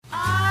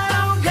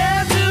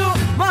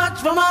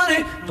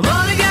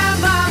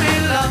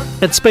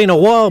It's been a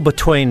while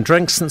between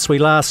drinks since we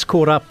last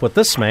caught up with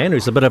this man,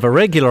 who's a bit of a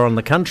regular on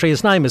the country.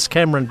 His name is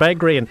Cameron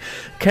Bagrie, and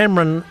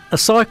Cameron, a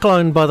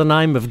cyclone by the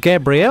name of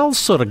Gabrielle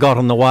sort of got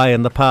in the way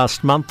in the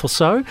past month or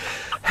so.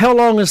 How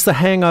long is the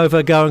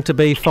hangover going to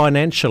be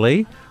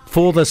financially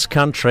for this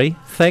country,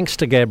 thanks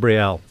to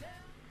Gabrielle?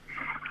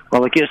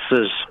 Well, I guess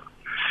there's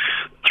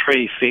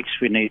three effects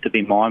we need to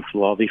be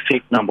mindful of.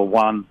 Effect number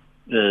one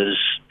is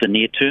the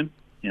near term,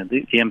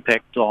 the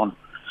impact on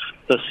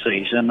this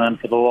season, and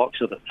for the likes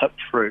of the pip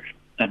fruit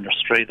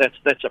industry,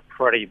 that's a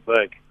pretty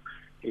big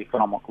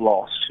economic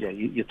loss.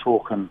 You're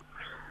talking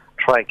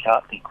trade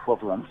cut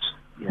equivalents.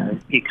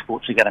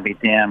 Exports are going to be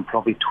down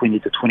probably 20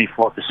 to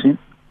 25%,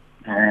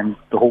 and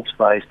the Hawke's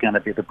Bay is going to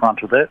be the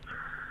brunt of that.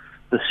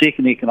 The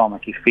second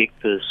economic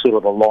effect is sort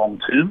of the long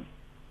term.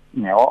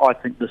 I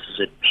think this is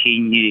a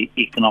 10-year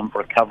economic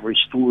recovery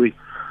story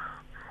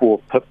for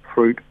pip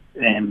fruit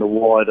and the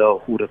wider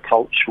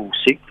horticultural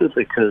sector,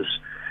 because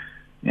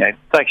it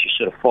takes you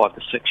sort of 5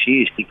 to 6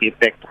 years to get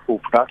back to full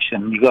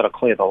production. You've got to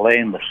clear the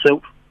land, the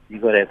silt,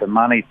 you've got to have the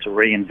money to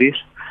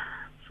reinvest.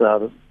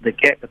 So the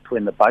gap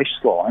between the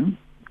baseline,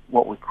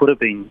 what we could have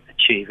been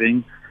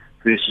achieving,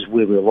 versus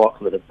where we're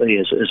likely to be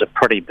is a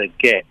pretty big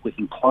gap. We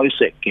can close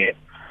that gap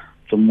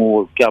the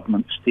more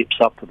government steps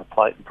up to the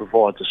plate and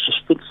provides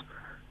assistance.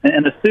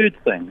 And the third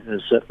thing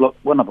is that, look,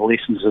 one of the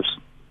lessons of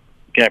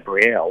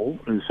Gabrielle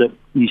is that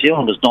New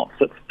Zealand is not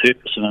fit for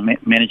purpose in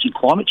managing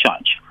climate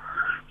change.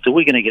 So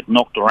we're going to get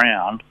knocked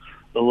around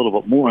a little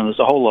bit more, and there's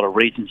a whole lot of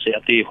regions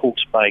out there,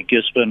 Hawke's Bay,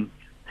 Gisborne,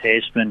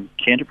 Tasman,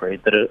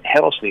 Canterbury, that are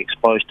helplessly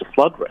exposed to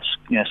flood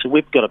risk. So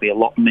we've got to be a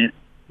lot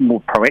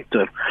more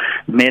proactive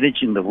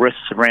managing the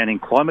risks surrounding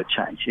climate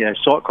change.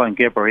 Cyclone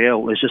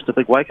Gabrielle is just a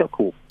big wake-up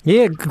call.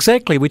 Yeah,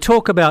 exactly. We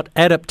talk about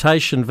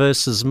adaptation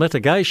versus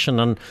mitigation,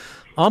 and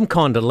I'm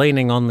kind of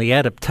leaning on the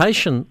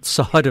adaptation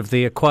side of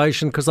the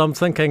equation, because I'm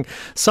thinking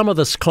some of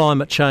this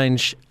climate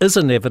change is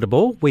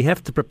inevitable. We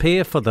have to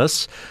prepare for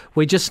this.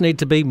 We just need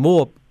to be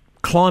more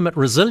climate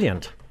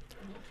resilient.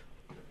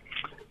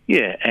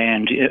 Yeah,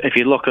 and if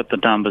you look at the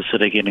numbers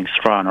that are getting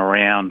thrown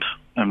around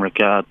in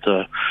regard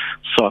to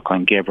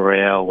Cyclone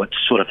Gabrielle, it's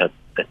sort of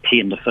a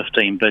 $10 to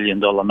 $15 billion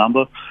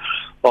number.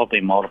 I've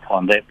been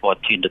multiplying that by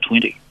 10 to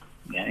 20.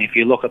 If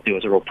you look at, there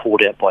was a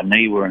report out by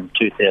NIWA in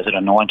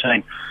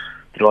 2019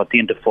 that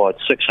identified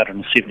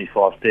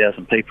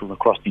 675,000 people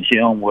across New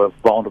Zealand were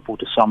vulnerable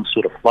to some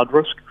sort of flood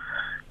risk.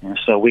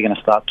 So we're going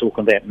to start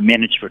talking about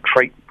managed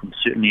retreat from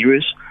certain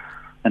areas.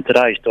 And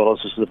today's dollars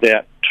is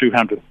about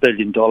 $200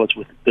 billion worth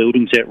of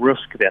buildings at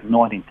risk, about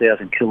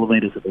 19,000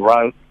 kilometres of the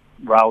road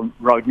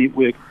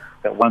network,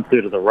 about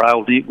one-third of the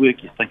rail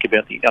network. You think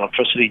about the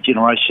electricity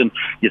generation,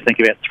 you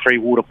think about the free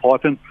water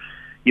piping.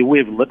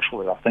 We've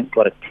literally, I think,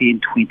 got a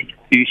 10, 20,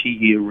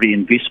 30-year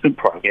reinvestment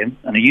program,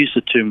 and I use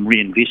the term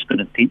reinvestment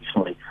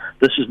intentionally.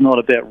 This is not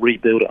about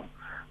rebuilding.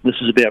 This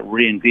is about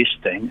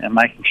reinvesting and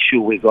making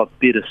sure we've got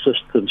better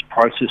systems,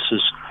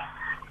 processes,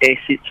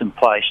 assets in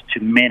place to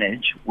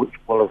manage which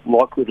will is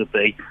likely to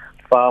be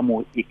far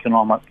more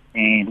economic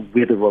and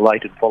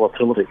weather-related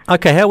volatility.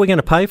 Okay, how are we going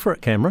to pay for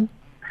it, Cameron?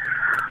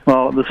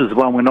 Well, this is the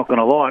one we're not going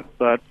to like,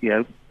 but,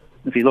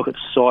 if you look at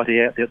society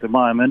out there at the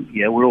moment,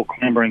 we're all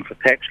clamouring for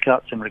tax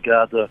cuts in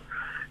regard to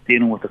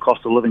dealing with the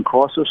cost of living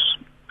crisis.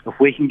 If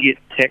we can get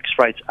tax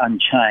rates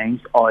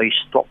unchanged, i.e.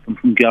 stop them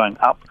from going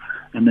up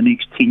in the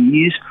next 10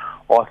 years,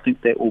 I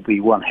think that will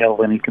be one hell of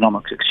an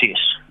economic success.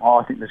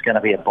 I think there's going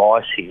to be a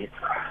bias here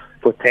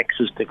for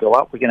taxes to go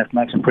up. We're going to have to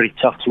make some pretty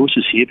tough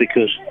choices here,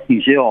 because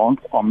New Zealand,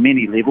 on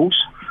many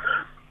levels,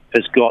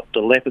 has got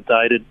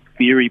dilapidated,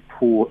 very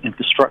poor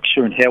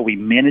infrastructure, and how we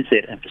manage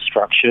that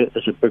infrastructure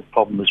is a big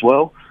problem as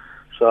well.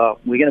 So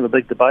we're going to have a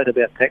big debate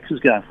about taxes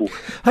going forward.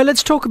 Hey,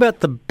 let's talk about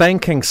the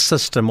banking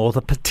system, or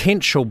the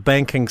potential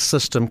banking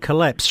system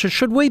collapse.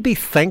 Should we be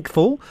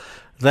thankful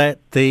that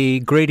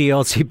the greedy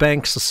Aussie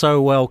banks are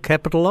so well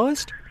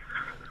capitalised?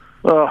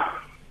 Well,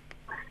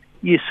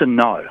 yes and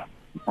no,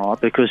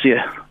 right? Because,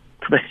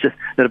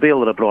 it'd be a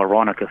little bit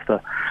ironic if the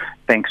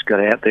banks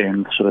got out there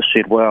and sort of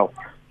said, well,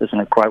 isn't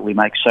it great we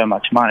make so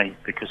much money?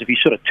 Because if you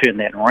sort of turn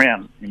that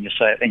around and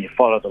you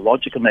follow the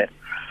logic in that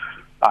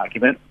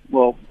argument,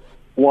 well,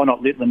 why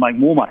not let them make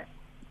more money?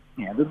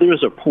 There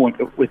is a point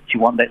at which you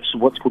want that, so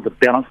what's called the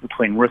balance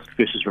between risk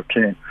versus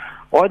return.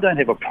 I don't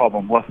have a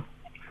problem with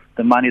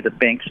the money the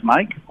banks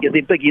make.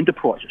 They're big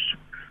enterprises.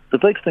 The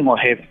big thing I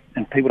have,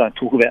 and people don't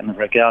talk about in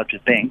regard to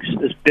banks,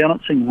 is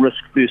balancing risk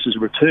versus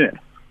return.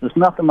 There's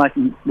nothing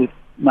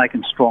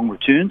making strong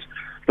returns,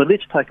 but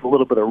let's take a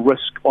little bit of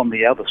risk on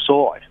the other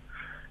side.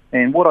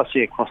 And what I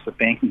see across the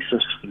banking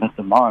system at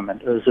the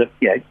moment is that,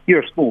 you're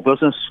a small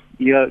business,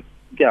 you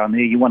go in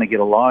there, you want to get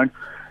a loan,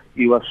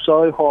 you are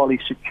so highly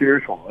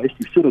securitised,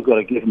 you've sort of got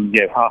to give them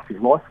half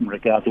your life in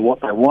regard to what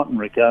they want, in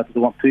regard to they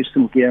want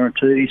personal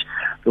guarantees,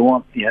 they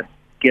want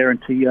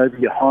guarantee over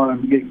your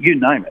home, you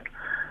name it.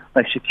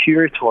 They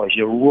securitise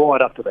you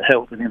right up to the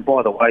hilt, and then,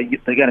 by the way,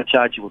 they're going to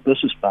charge you a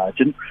business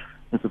margin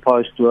as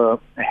opposed to a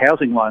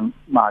housing loan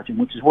margin,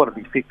 which is what it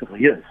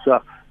effectively is.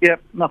 So,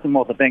 nothing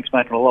more the bank's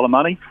making a lot of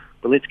money,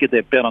 but let's get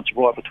that balance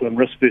right between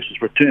risk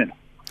versus return.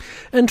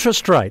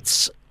 Interest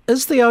rates.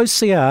 Is the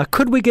OCR,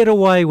 could we get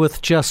away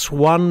with just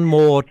one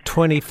more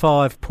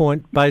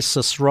 25-point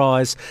basis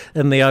rise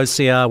in the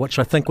OCR, which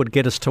I think would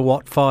get us to,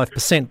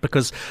 5%?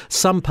 Because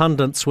some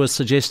pundits were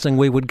suggesting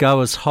we would go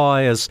as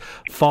high as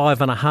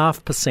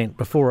 5.5%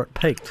 before it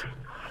peaked.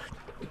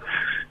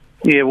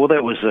 Yeah, well,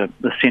 that was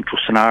the central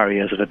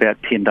scenario as of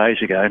about 10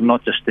 days ago,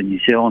 not just in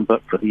New Zealand,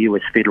 but for the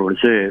US Federal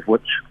Reserve,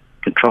 which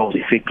controls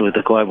effectively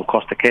the global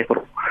cost of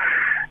capital.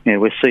 You know,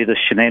 we see the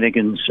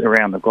shenanigans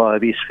around the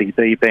globe,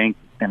 SVB Bank,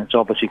 and it's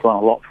obviously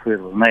gone a lot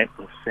further than that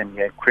with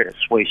Credit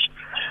Suisse,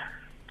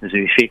 as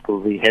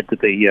effectively had to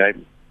be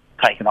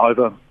taken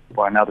over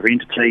by another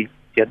entity.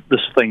 Yet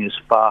this thing is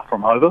far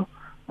from over.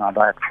 They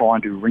are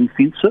trying to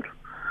ring-fence it.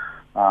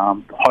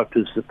 The hope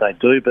is that they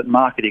do, but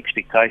market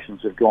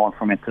expectations have gone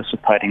from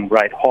anticipating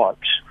rate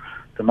hikes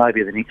to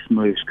maybe the next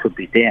moves could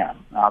be down.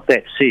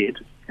 That said,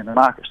 and the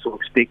market's still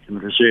expecting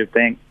the Reserve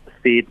Bank, the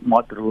Fed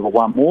might do a little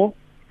one more,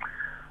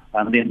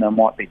 and then they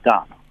might be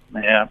done.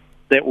 Now,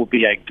 that will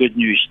be a good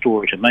news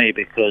story to me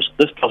because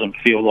this doesn't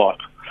feel like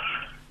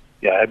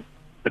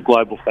the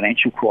global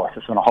financial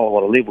crisis on a whole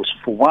lot of levels.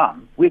 For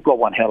one, we've got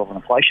one hell of an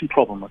inflation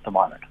problem at the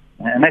moment,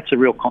 and that's a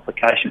real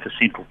complication for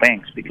central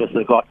banks because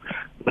they've got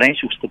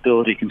financial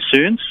stability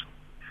concerns.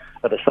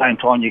 At the same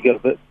time, you've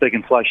got a big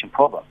inflation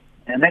problem,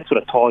 and that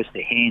sort of ties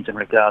their hands in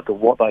regard to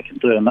what they can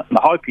do. And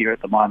the hope here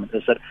at the moment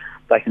is that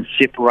they can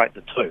separate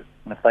the two,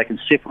 and if they can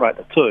separate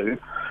the two,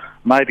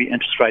 maybe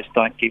interest rates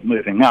don't keep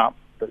moving up,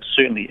 but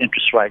certainly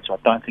interest rates I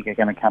don't think are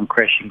going to come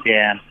crashing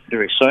down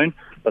very soon.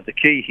 But the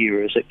key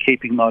here is that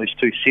keeping those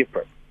two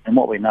separate. And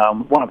what we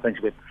know, one of the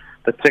things we're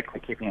particularly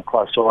keeping a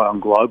close eye on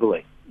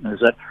globally, is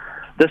that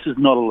this is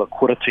not a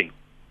liquidity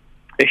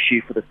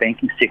issue for the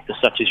banking sector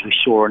such as we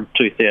saw in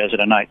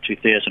 2008,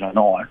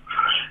 2009.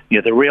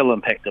 The real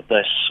impact of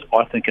this,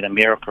 I think, in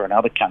America and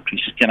other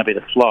countries is going to be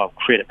the flow of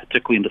credit,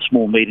 particularly into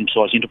small,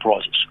 medium-sized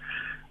enterprises.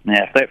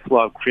 Now, if that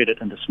flow of credit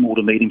into small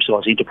to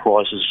medium-sized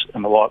enterprises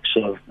and the likes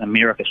of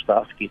America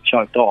starts to get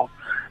choked off,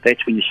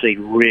 that's when you see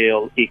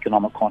real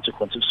economic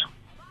consequences.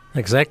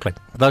 Exactly.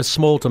 Those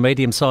small to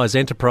medium-sized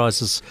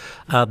enterprises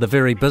are the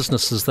very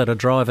businesses that are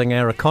driving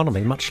our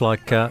economy, much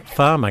like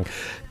farming.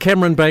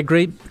 Cameron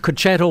Bagrie, could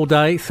chat all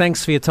day.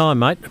 Thanks for your time,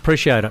 mate.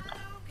 Appreciate it.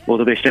 All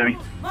the best, Jamie.